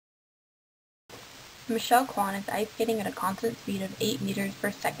Michelle Kwan is ice skating at a constant speed of 8 meters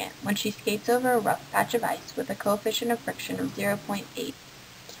per second when she skates over a rough patch of ice with a coefficient of friction of 0.8.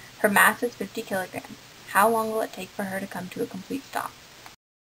 Her mass is 50 kilograms. How long will it take for her to come to a complete stop?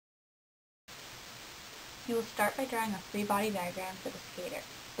 You will start by drawing a free body diagram for the skater.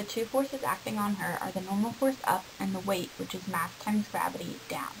 The two forces acting on her are the normal force up and the weight, which is mass times gravity,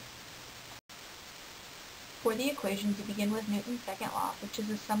 down. For the equations, you begin with Newton's second law, which is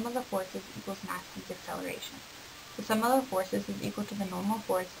the sum of the forces equals mass times acceleration. The sum of the forces is equal to the normal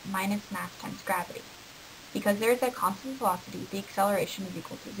force minus mass times gravity. Because there is a constant velocity, the acceleration is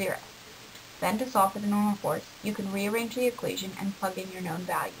equal to 0. Then, to solve for the normal force, you can rearrange the equation and plug in your known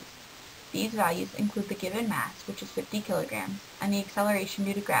values. These values include the given mass, which is 50 kilograms, and the acceleration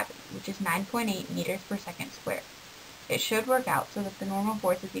due to gravity, which is 9.8 meters per second squared. It should work out so that the normal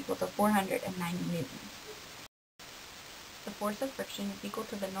force is equal to 490 newtons. The force of friction is equal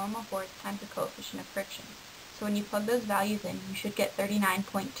to the normal force times the coefficient of friction. So when you plug those values in, you should get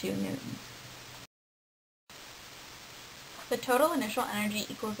 39.2 newtons. The total initial energy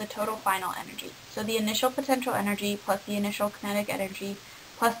equals the total final energy. So the initial potential energy plus the initial kinetic energy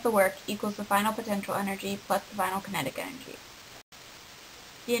plus the work equals the final potential energy plus the final kinetic energy.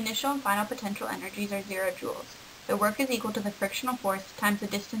 The initial and final potential energies are 0 joules. The work is equal to the frictional force times the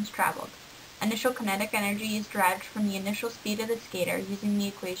distance traveled. Initial kinetic energy is derived from the initial speed of the skater using the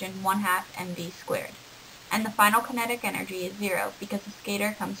equation 1/2 mv squared. And the final kinetic energy is 0 because the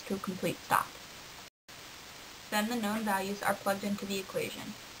skater comes to a complete stop. Then the known values are plugged into the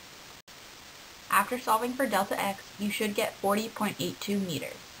equation. After solving for delta x, you should get 40.82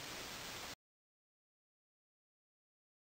 meters.